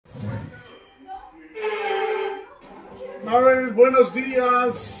Alright, buenos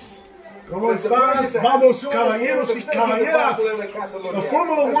días. ¿Cómo estás? Vamos, caballeros y caballeras. The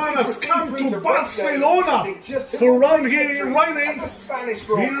Formula One has come to Barcelona for round here, round 8.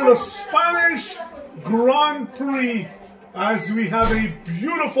 Here the Spanish Grand Prix as we have a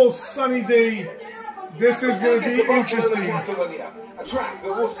beautiful sunny day. This is going to be interesting. A track that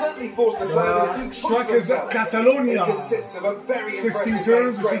will certainly force the drivers to push track is themselves. Catalonia. It consists of a very 16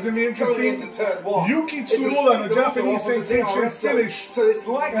 turns. This is going to be interesting. Yuki Tsunoda, the Japanese sensation, finished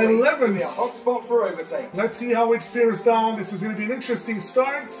 11th. Let's see how it fares down. This is going to be an interesting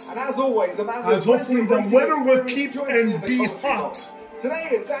start. And as always, as hopefully the weather will keep and be hot. Today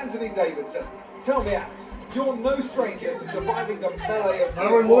it's Anthony Davidson. Tell me, Ant, you're no stranger to surviving the melee of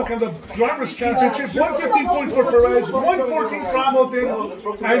now we're looking at the Drivers' Championship. 115 points for Perez, 114 for Hamilton,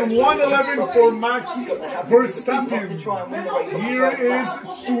 and 111 for Max Verstappen. Here is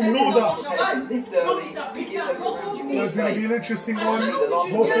Tsunoda. That's going to be an interesting one.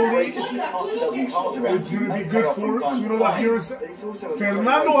 Hopefully, it's going to be good for Tsunoda. Here's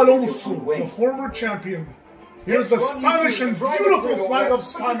Fernando Alonso, the former champion. Here's the Spanish and beautiful flag of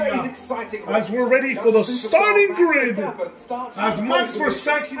Spain as we're ready for the starting grid. As Max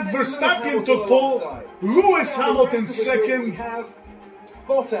Verstappen took pole, Lewis Hamilton second,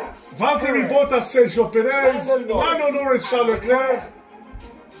 Valtteri Bottas, Sergio Perez, Lando Norris, Charles Leclerc,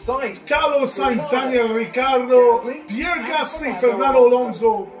 Carlos Sainz, Daniel Ricciardo, Pierre Gasly, Fernando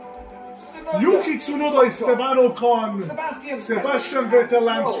Alonso, Yuki Tsunoda, Esteban Ocon, Sebastian Vettel,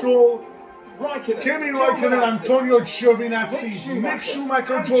 Lance Stroll, Kimi Raikkonen, Antonio Giovinazzi, Mick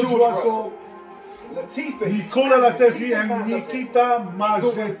Schumacher, George Russell, Nicola Latifi, and Nikita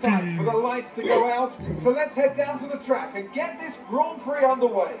Mazepin. For the lights to go out, so let's head down to the track and get this Grand Prix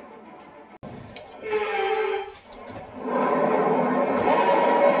underway.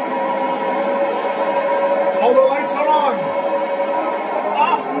 All the lights are on.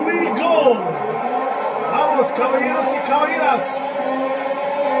 Off we go. Vamos, caballeros y caballeras.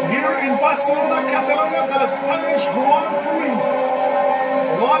 Here in Barcelona, Catalonia, to the Spanish Grand Prix.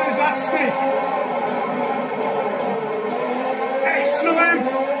 A lot is at stake. Excellent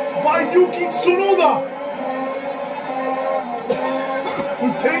by Yuki Tsunoda, who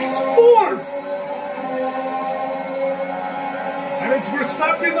takes 4th. And it's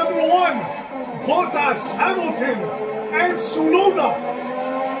Verstappen number 1, Bottas, Hamilton, and Tsunoda.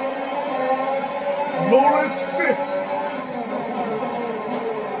 Norris 5th.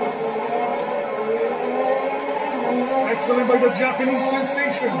 Excellent by the Japanese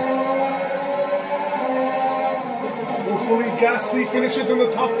sensation. Hopefully Gasly finishes in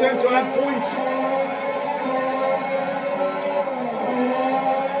the top 10 to add points.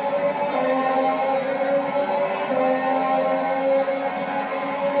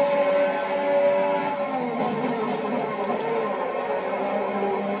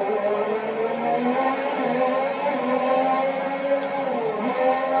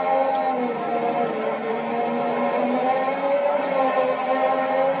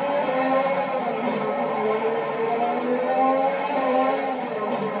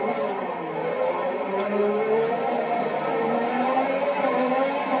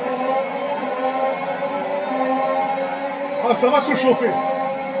 Ça va se chauffer.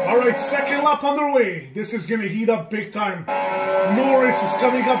 Alright, second lap underway. This is going to heat up big time. Norris is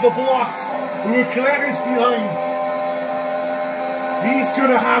coming up the blocks. Leclerc is behind. He's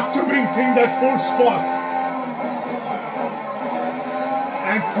going to have to maintain that 4th spot.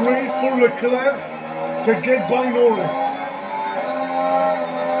 And pray for Leclerc to get by Norris.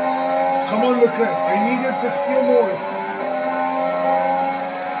 Come on, Leclerc. I need him to steal Norris.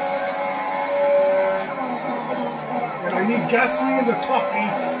 I need Gasly in the top 8.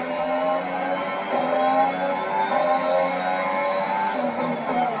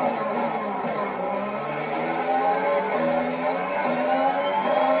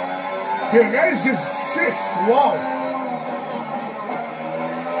 Perez is 6th. Wow.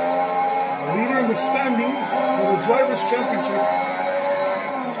 The leader in the standings for the Drivers' Championship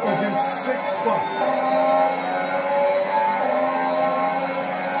is in 6th spot.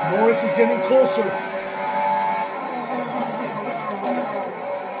 Norris is getting closer.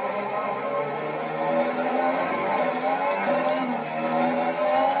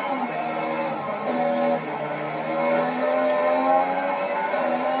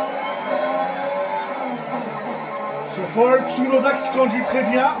 So far, Tsunoda qui conduit très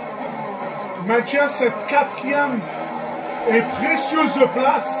bien, maintient cette 4e et précieuse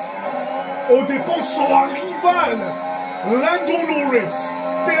place aux dépens de son rival, Lando Norris.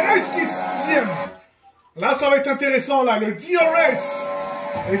 Perez qui est 6e. Là, ça va être intéressant, là. Le DRS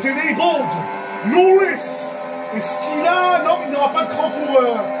is enabled. Norris Est-ce qu'il a... Non, il n'aura pas de cran pour...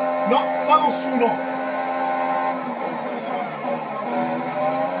 Non, pas en dessous, non.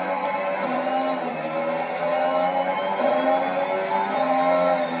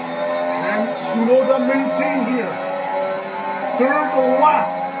 And Tsunoda maintain here. Third lap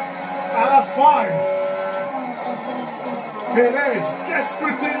out of 5. Perez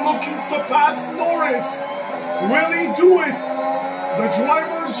desperately looking to pass Norris. Will he do it? The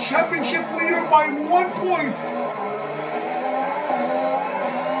Drivers' Championship leader by 1 point.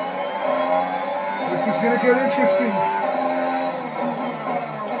 This is going to get interesting.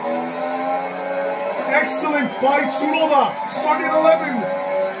 Excellent by Tsunoda. Starting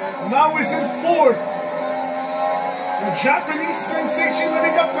 11. Now is in 4th. The Japanese sensation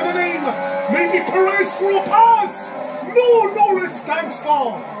living up to the name. Maybe Perez for a pass. No, Norris stands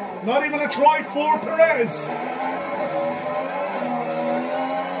tall. Not even a try for Perez.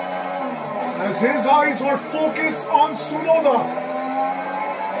 As his eyes are focused on Tsunoda.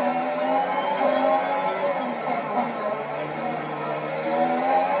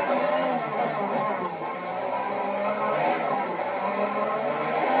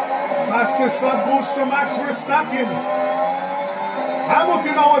 Fastest lap goes to Max Verstappen.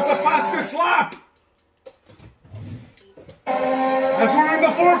 Hamilton now has the fastest lap. As we're in the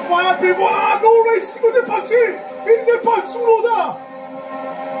 4th lap, et voilà, Norris qui va dépasser. Il dépasse Tsunoda.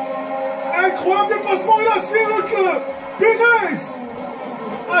 Incroyable dépassement, et là c'est que Perez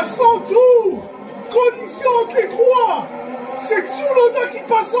à son tour, collision entre les trois, c'est Tsunoda qui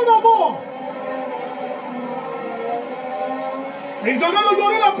passe en avant. Et il devait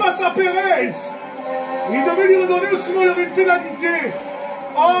redonner la place à Perez. Il devait lui redonner, sinon il y avait une pénalité.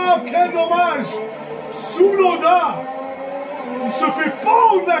 Oh, quel dommage. Tsunoda, il se fait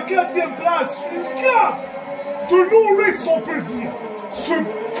prendre la 4e place. Une gaffe de Norris, on peut dire. Ce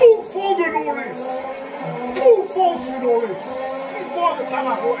bouffon de Norris. Bouffon ce Norris. C'est moi de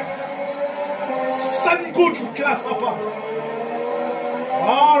Tamarouette. Saligo qui classe à part.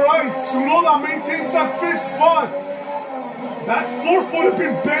 Alright, Tsunoda maintains that 5th spot. That 4th would have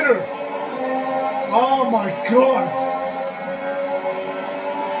been better. Oh my God.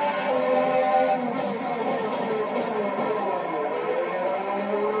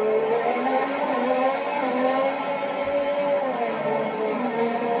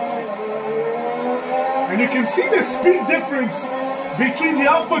 And you can see the speed difference between the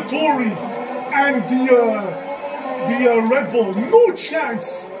AlphaTauri and the Red Bull. No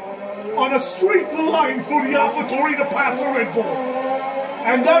chance on a straight line for the AlphaTauri to pass a Red Bull.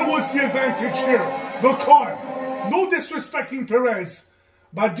 And that was the advantage here, the car. No disrespecting Perez,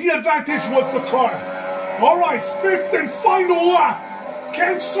 but the advantage was the car. All right, 5th and final lap.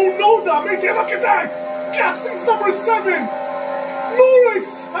 Can Tsunoda make a look at that? Gasly's number 7.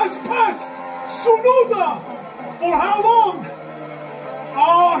 Norris has passed Tsunoda. For how long?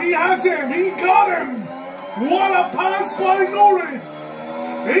 Oh, he has him. He got him. What a pass by Norris.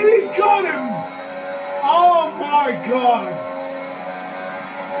 He got him. Oh my God.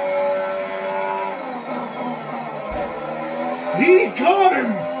 He got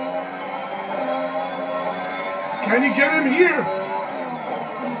him. Can he get him here?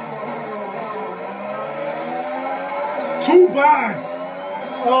 Too bad.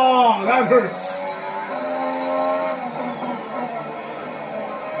 Oh, that hurts.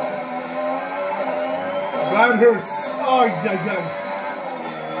 That hurts. Oh, yeah.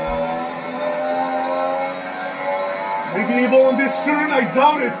 Maybe able on this turn, I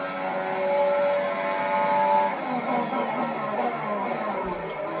doubt it.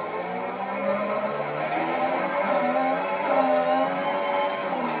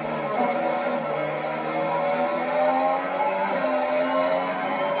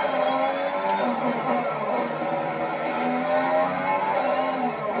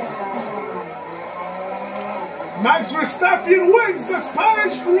 Max Verstappen wins the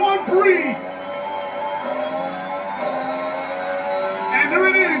Spanish Grand Prix. And there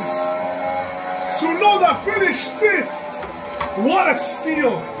it is. Tsunoda finished 5th. What a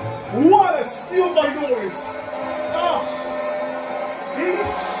steal. What a steal by Norris. Oh, he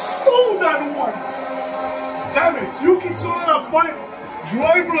stole that one. Damn it. Yuki Tsunoda,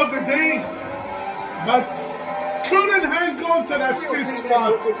 driver of the day. But couldn't hang on to that 5th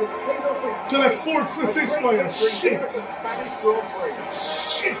spot. To that 5th spot.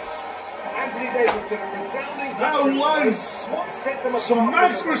 Shit. That was. So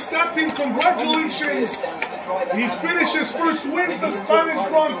Max Verstappen, congratulations. He finishes first, wins the Spanish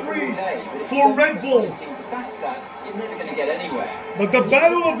Grand Prix for Red Bull. But the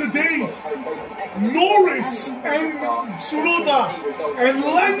battle of the day, Norris and Tsunoda and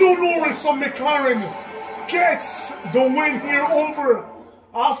Lando Norris on McLaren gets the win here over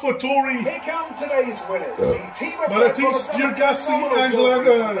AlphaTauri. Here come today's winners. The team of But I think Pierre Gasly and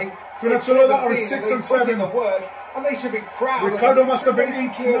Tsunoda are 6 and 7. And they should be proud. Ricardo must have been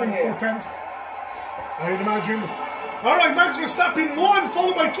 8th, 9th, or 10th. I'd imagine. Alright, Max Verstappen won,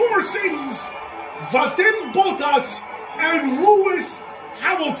 followed by 2 Mercedes, Valtteri Bottas and Lewis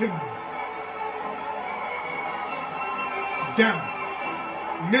Hamilton.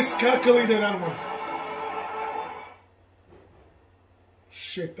 Damn. Miscalculated that one.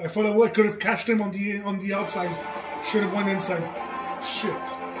 Shit, I thought I could have catched him on the outside. Should have went inside. Shit.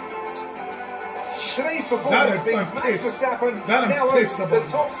 Today's performance means Max Verstappen now owns the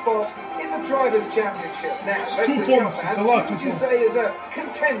top spot in the Drivers' Championship. Now, let's discuss who would you say is a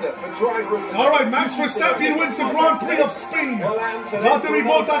contender for driver of the year? Alright, Max Verstappen wins the Grand Prix of Spain. Valtteri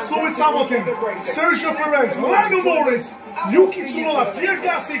Bottas, Lewis Hamilton, Sergio Perez, Lando Norris, Yuki Tsunoda, Pierre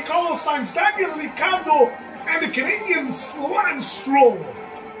Gasly, Carlos Sainz, Daniel Ricciardo, and the Canadians Lance Stroll.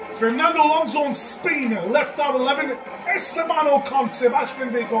 Fernando Alonso in Spain left out 11, Esteban Ocon, Sebastian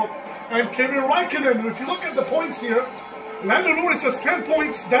Vettel, and Kimi Raikkonen. If you look at the points here, Lando Norris has 10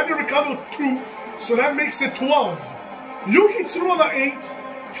 points, Daniel Ricciardo 2, so that makes it 12. Yuki Tsunoda 8,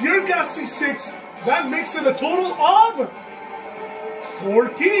 Pierre Gasly 6, that makes it a total of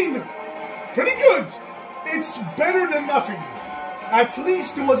 14. Pretty good. It's better than nothing. At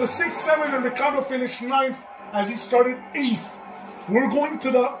least it was a 6-7 and Ricciardo finished 9th as he started 8th. We're going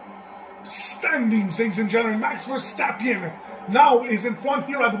to the standings, ladies and gentlemen. Max Verstappen now is in front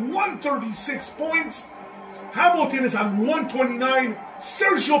here at 136 points. Hamilton is at 129.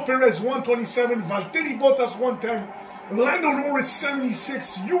 Sergio Perez 127. Valtteri Bottas 110. Lando Norris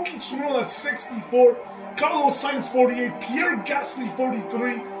 76. Yuki Tsunoda 64. Carlos Sainz 48. Pierre Gasly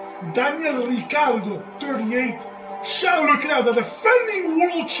 43. Daniel Ricciardo 38. Charles Leclerc, the defending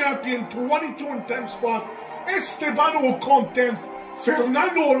world champion, 22 and 10th spot. Esteban Ocon 10th.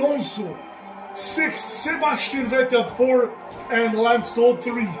 Fernando Alonso 6th. Sebastian Vettel 4th. And Lance Stroll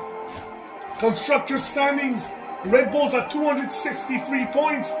 3. Constructors standings. Red Bull's at 263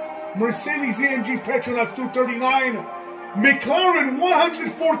 points. Mercedes AMG Petronas 239. McLaren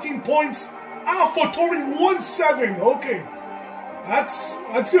 114 points. AlphaTauri 1-7. Okay.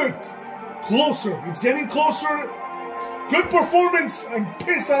 That's good. Closer. It's getting closer. Good performance. I'm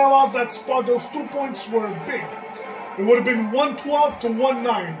pissed that I lost that spot. Those 2 points were big. It would have been 112 to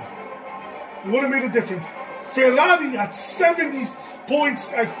 19. It would have made a difference. Ferrari at 70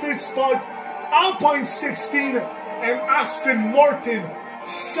 points at 5th spot. Alpine 16. And Aston Martin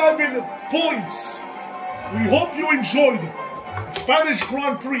 7 points. We hope you enjoyed Spanish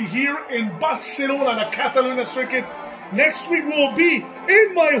Grand Prix here in Barcelona, the Catalunya circuit. Next week we'll be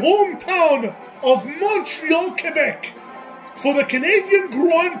in my hometown of Montreal, Quebec for the Canadian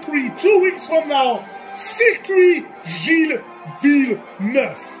Grand Prix 2 weeks from now. Circuit Gilles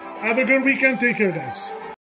Villeneuve. Have a good weekend. Take care, guys.